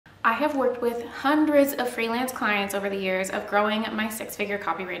I have worked with hundreds of freelance clients over the years of growing my six-figure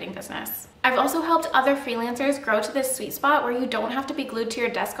copywriting business. I've also helped other freelancers grow to this sweet spot where you don't have to be glued to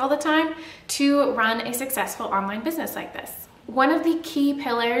your desk all the time to run a successful online business like this. One of the key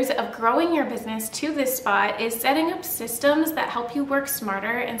pillars of growing your business to this spot is setting up systems that help you work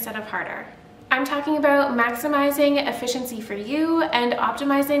smarter instead of harder. I'm talking about maximizing efficiency for you and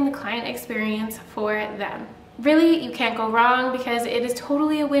optimizing the client experience for them. Really, you can't go wrong because it is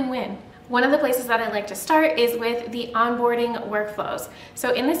totally a win-win. One of the places that I like to start is with the onboarding workflows.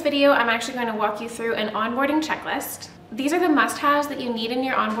 So in this video, I'm actually going to walk you through an onboarding checklist. These are the must-haves that you need in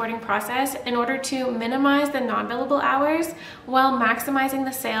your onboarding process in order to minimize the non-billable hours while maximizing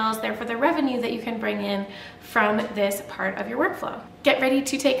the sales, therefore the revenue that you can bring in from this part of your workflow. Get ready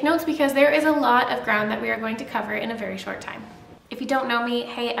to take notes because there is a lot of ground that we are going to cover in a very short time. If you don't know me,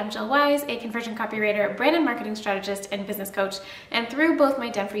 hey, I'm Jill Wise, a conversion copywriter, brand and marketing strategist, and business coach. And through both my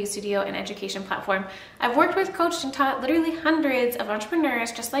Done For You studio and education platform, I've worked with, coached, and taught literally hundreds of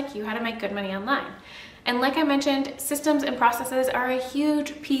entrepreneurs just like you how to make good money online. And like I mentioned, systems and processes are a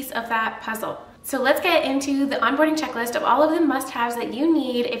huge piece of that puzzle. So let's get into the onboarding checklist of all of the must-haves that you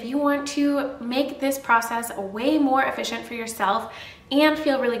need if you want to make this process way more efficient for yourself and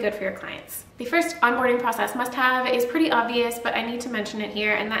feel really good for your clients. The first onboarding process must-have is pretty obvious, but I need to mention it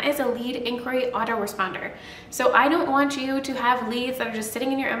here, and that is a lead inquiry autoresponder. So I don't want you to have leads that are just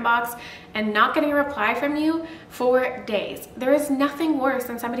sitting in your inbox and not getting a reply from you for days. There is nothing worse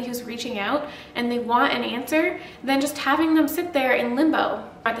than somebody who's reaching out and they want an answer than just having them sit there in limbo.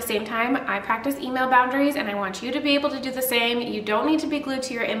 At the same time, I practice email boundaries and I want you to be able to do the same. You don't need to be glued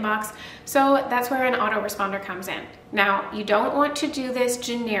to your inbox. So that's where an autoresponder comes in. Now, you don't want to do this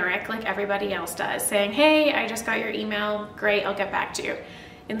generic like everybody else does, saying, hey, I just got your email, great, I'll get back to you.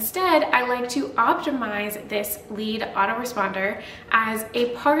 Instead, I like to optimize this lead autoresponder as a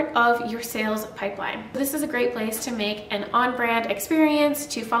part of your sales pipeline. This is a great place to make an on-brand experience,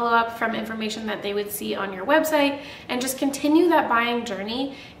 to follow up from information that they would see on your website, and just continue that buying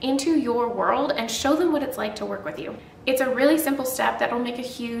journey into your world and show them what it's like to work with you. It's a really simple step that will make a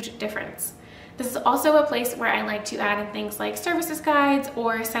huge difference. This is also a place where I like to add in things like services guides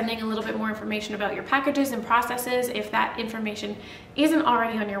or sending a little bit more information about your packages and processes if that information isn't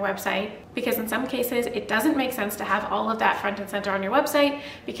already on your website, because in some cases it doesn't make sense to have all of that front and center on your website,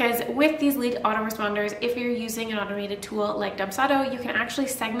 because with these lead autoresponders, if you're using an automated tool like Dubsado, you can actually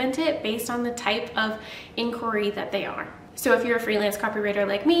segment it based on the type of inquiry that they are. So if you're a freelance copywriter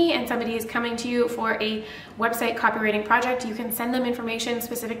like me and somebody is coming to you for a website copywriting project, you can send them information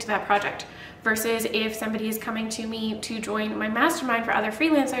specific to that project. Versus if somebody is coming to me to join my mastermind for other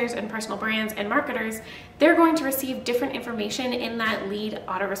freelancers and personal brands and marketers, they're going to receive different information in that lead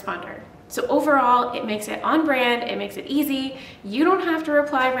autoresponder. So overall, it makes it on brand, it makes it easy, you don't have to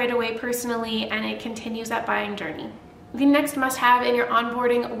reply right away personally, and it continues that buying journey. The next must-have in your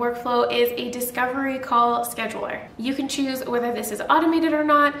onboarding workflow is a discovery call scheduler. You can choose whether this is automated or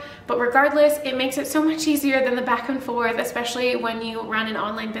not, but regardless, it makes it so much easier than the back and forth, especially when you run an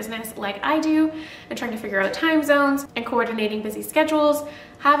online business like I do and trying to figure out time zones and coordinating busy schedules.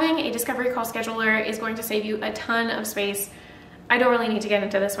 Having a discovery call scheduler is going to save you a ton of space. I don't really need to get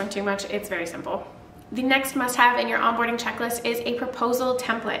into this one too much. It's very simple. The next must-have in your onboarding checklist is a proposal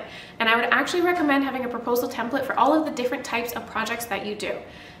template. And I would actually recommend having a proposal template for all of the different types of projects that you do.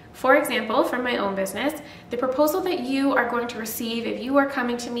 For example, from my own business, the proposal that you are going to receive if you are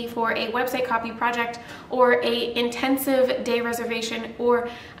coming to me for a website copy project or a intensive day reservation, or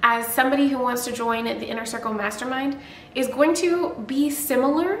as somebody who wants to join the Inner Circle Mastermind, is going to be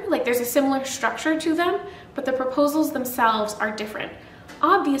similar, like there's a similar structure to them, but the proposals themselves are different.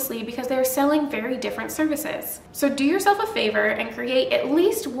 Obviously, because they're selling very different services. So do yourself a favor and create at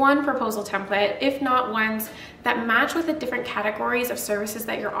least one proposal template, if not ones, that match with the different categories of services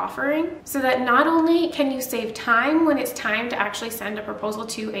that you're offering, so that not only can you save time when it's time to actually send a proposal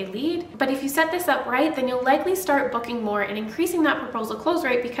to a lead, but if you set this up right, then you'll likely start booking more and increasing that proposal close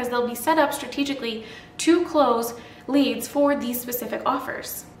rate because they'll be set up strategically to close leads for these specific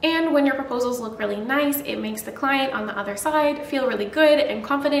offers. And when your proposals look really nice, it makes the client on the other side feel really good and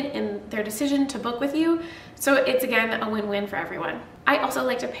confident in their decision to book with you. So it's again a win-win for everyone. I also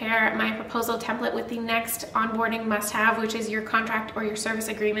like to pair my proposal template with the next onboarding must-have, which is your contract or your service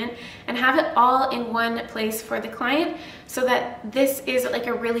agreement, and have it all in one place for the client so that this is like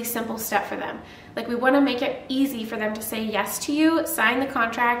a really simple step for them. Like, we want to make it easy for them to say yes to you, sign the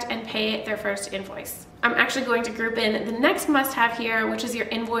contract, and pay their first invoice. I'm actually going to group in the next must-have here, which is your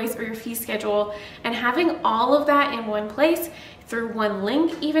invoice or your fee schedule, and having all of that in one place, it's through one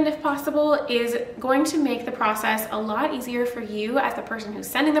link, even if possible, is going to make the process a lot easier for you as the person who's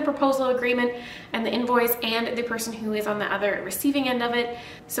sending the proposal agreement and the invoice and the person who is on the other receiving end of it.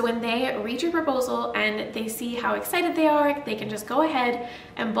 So when they read your proposal and they see how excited they are, they can just go ahead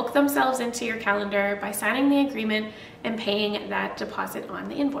and book themselves into your calendar by signing the agreement and paying that deposit on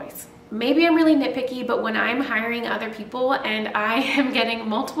the invoice. Maybe I'm really nitpicky, but when I'm hiring other people and I am getting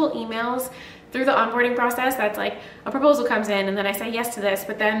multiple emails through the onboarding process, that's like a proposal comes in and then I say yes to this,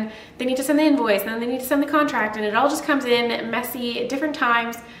 but then they need to send the invoice and then they need to send the contract and it all just comes in messy at different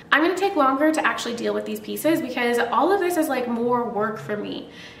times. I'm gonna take longer to actually deal with these pieces because all of this is like more work for me.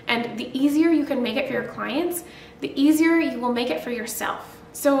 And the easier you can make it for your clients, the easier you will make it for yourself.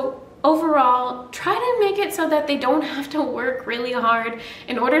 So overall, try to make it so that they don't have to work really hard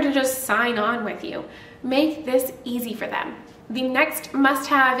in order to just sign on with you. Make this easy for them. The next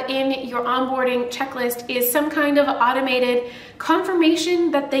must-have in your onboarding checklist is some kind of automated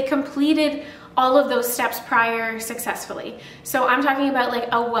confirmation that they completed all of those steps prior successfully. So I'm talking about like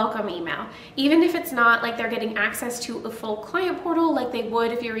a welcome email. Even if it's not like they're getting access to a full client portal like they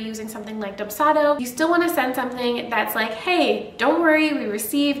would if you were using something like Dubsado, you still want to send something that's like, hey, don't worry, we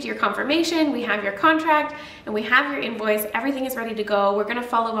received your confirmation, we have your contract, and we have your invoice, everything is ready to go. We're gonna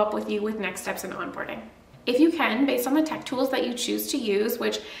follow up with you with next steps in onboarding. If you can, based on the tech tools that you choose to use,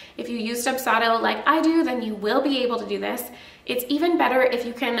 which if you use Dubsado like I do, then you will be able to do this. It's even better if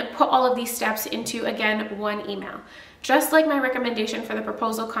you can put all of these steps into, again, one email. Just like my recommendation for the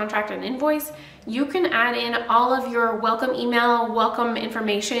proposal, contract, and invoice, you can add in all of your welcome email, welcome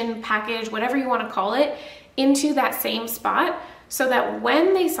information package, whatever you want to call it, into that same spot so that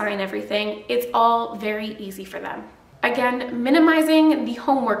when they sign everything, it's all very easy for them. Again, minimizing the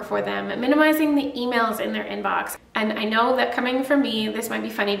homework for them, minimizing the emails in their inbox. And I know that coming from me, this might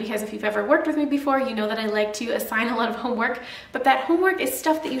be funny because if you've ever worked with me before, you know that I like to assign a lot of homework, but that homework is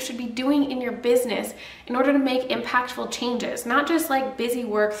stuff that you should be doing in your business in order to make impactful changes, not just like busy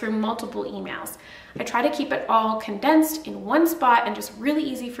work through multiple emails. I try to keep it all condensed in one spot and just really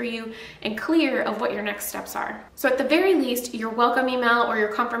easy for you and clear of what your next steps are. So at the very least, your welcome email or your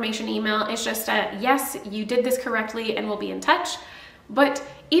confirmation email is just a yes, you did this correctly and we'll be in touch. But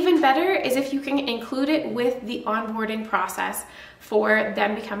even better is if you can include it with the onboarding process for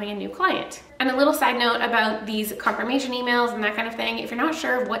them becoming a new client. And a little side note about these confirmation emails and that kind of thing, if you're not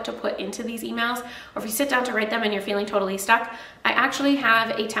sure of what to put into these emails, or if you sit down to write them and you're feeling totally stuck, I actually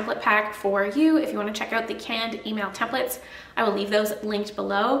have a template pack for you if you want to check out the canned email templates. I will leave those linked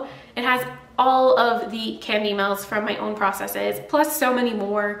below. It has all of the canned emails from my own processes, plus so many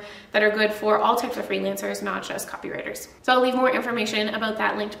more that are good for all types of freelancers, not just copywriters. So I'll leave more information about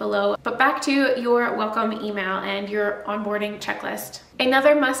that linked below. But back to your welcome email and your onboarding checklist.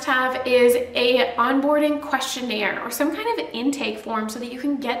 Another must-have is a onboarding questionnaire or some kind of intake form so that you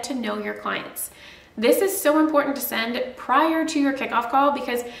can get to know your clients. This is so important to send prior to your kickoff call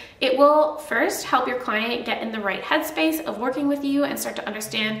because it will first help your client get in the right headspace of working with you and start to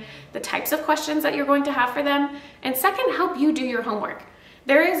understand the types of questions that you're going to have for them. And second, help you do your homework.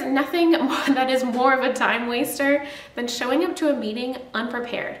 There is nothing that is more of a time waster than showing up to a meeting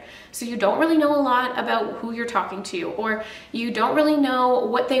unprepared. So you don't really know a lot about who you're talking to, or you don't really know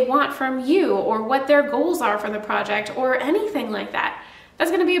what they want from you or what their goals are for the project or anything like that. That's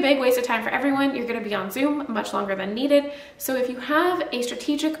going to be a big waste of time for everyone. You're going to be on Zoom much longer than needed. So if you have a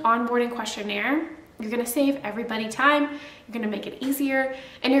strategic onboarding questionnaire, you're going to save everybody time, you're going to make it easier,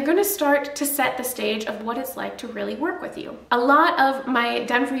 and you're going to start to set the stage of what it's like to really work with you. A lot of my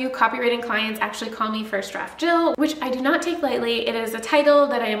done for you copywriting clients actually call me First Draft Jill, which I do not take lightly. It is a title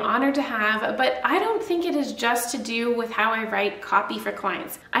that I am honored to have, but I don't think it is just to do with how I write copy for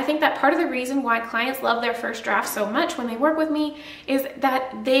clients. I think that part of the reason why clients love their first draft so much when they work with me is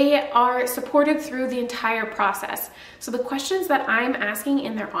that they are supported through the entire process. So the questions that I'm asking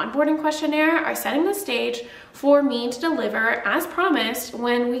in their onboarding questionnaire are setting the stage for me to deliver as promised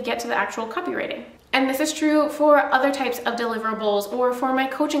when we get to the actual copywriting. And this is true for other types of deliverables or for my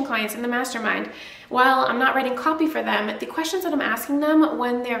coaching clients in the mastermind. While I'm not writing copy for them, the questions that I'm asking them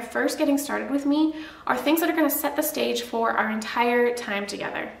when they're first getting started with me are things that are going to set the stage for our entire time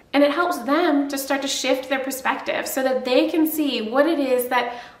together. And it helps them to start to shift their perspective so that they can see what it is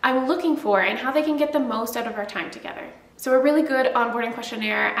that I'm looking for and how they can get the most out of our time together. So a really good onboarding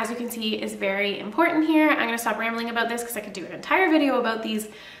questionnaire, as you can see, is very important here. I'm going to stop rambling about this because I could do an entire video about these.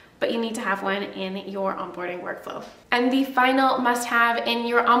 but you need to have one in your onboarding workflow. And the final must-have in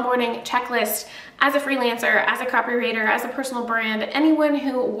your onboarding checklist as a freelancer, as a copywriter, as a personal brand, anyone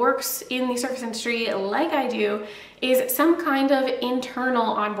who works in the service industry like I do, is some kind of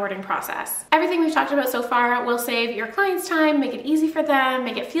internal onboarding process. Everything we've talked about so far will save your clients time, make it easy for them,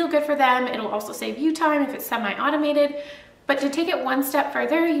 make it feel good for them. It'll also save you time if it's semi-automated. But to take it one step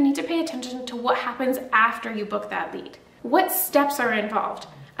further, you need to pay attention to what happens after you book that lead. What steps are involved?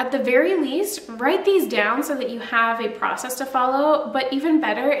 At the very least, write these down so that you have a process to follow, but even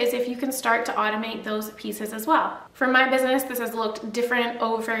better is if you can start to automate those pieces as well. For my business, this has looked different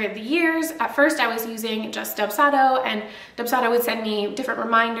over the years. At first, I was using just Dubsado, and Dubsado would send me different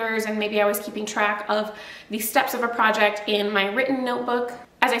reminders, and maybe I was keeping track of the steps of a project in my written notebook.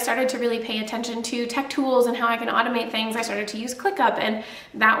 As I started to really pay attention to tech tools and how I can automate things, I started to use ClickUp, and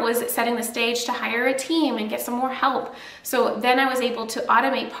that was setting the stage to hire a team and get some more help. So then I was able to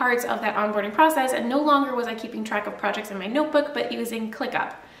automate parts of that onboarding process, and no longer was I keeping track of projects in my notebook, but using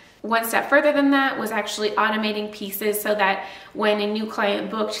ClickUp. One step further than that was actually automating pieces so that when a new client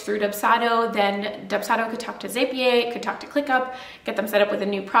booked through Dubsado, then Dubsado could talk to Zapier, could talk to ClickUp, get them set up with a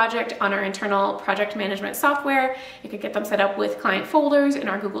new project on our internal project management software. It could get them set up with client folders in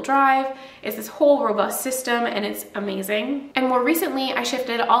our Google Drive. It's this whole robust system, and it's amazing. And more recently, I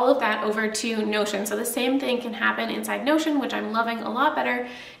shifted all of that over to Notion. So the same thing can happen inside Notion, which I'm loving a lot better.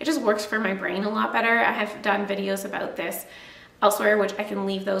 It just works for my brain a lot better. I have done videos about this elsewhere, which I can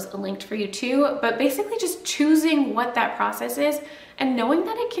leave those linked for you too. But basically just choosing what that process is and knowing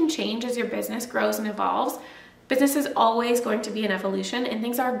that it can change as your business grows and evolves. Business is always going to be an evolution, and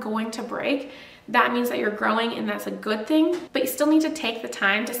things are going to break. That means that you're growing, and that's a good thing, but you still need to take the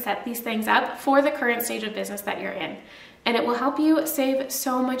time to set these things up for the current stage of business that you're in. And it will help you save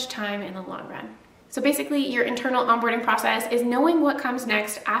so much time in the long run. So basically, your internal onboarding process is knowing what comes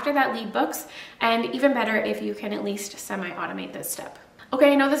next after that lead books, and even better if you can at least semi-automate this step.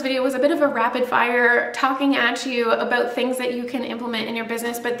 Okay, I know this video was a bit of a rapid fire talking at you about things that you can implement in your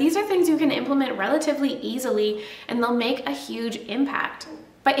business, but these are things you can implement relatively easily, and they'll make a huge impact.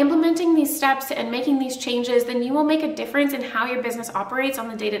 By implementing these steps and making these changes, then you will make a difference in how your business operates on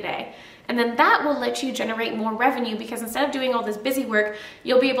the day-to-day. And then that will let you generate more revenue, because instead of doing all this busy work,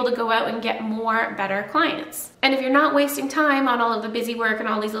 you'll be able to go out and get more better clients. And if you're not wasting time on all of the busy work and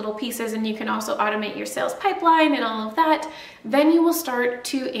all these little pieces, and you can also automate your sales pipeline and all of that, then you will start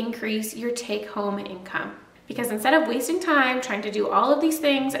to increase your take-home income. Because instead of wasting time trying to do all of these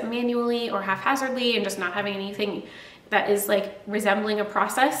things manually or haphazardly and just not having anything that is like resembling a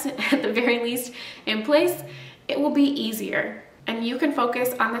process at the very least in place, it will be easier. And you can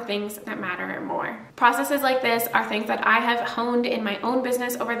focus on the things that matter more. Processes like this are things that I have honed in my own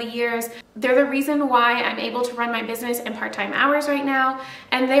business over the years. They're the reason why I'm able to run my business in part-time hours right now.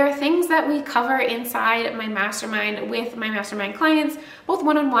 And they are things that we cover inside my mastermind with my mastermind clients, both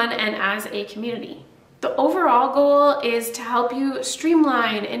one-on-one and as a community. The overall goal is to help you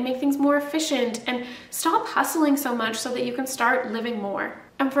streamline and make things more efficient and stop hustling so much so that you can start living more.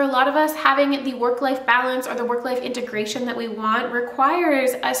 And for a lot of us, having the work-life balance or the work-life integration that we want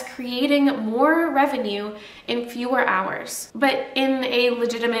requires us creating more revenue in fewer hours, but in a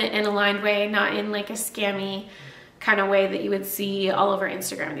legitimate and aligned way, not in like a scammy kind of way that you would see all over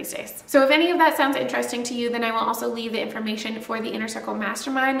Instagram these days. So if any of that sounds interesting to you, then I will also leave the information for the Inner Circle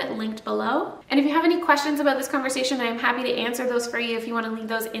Mastermind linked below. And if you have any questions about this conversation, I am happy to answer those for you if you want to leave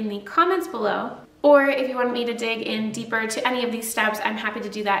those in the comments below. Or if you want me to dig in deeper to any of these steps, I'm happy to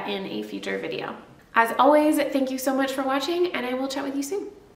do that in a future video. As always, thank you so much for watching, and I will chat with you soon.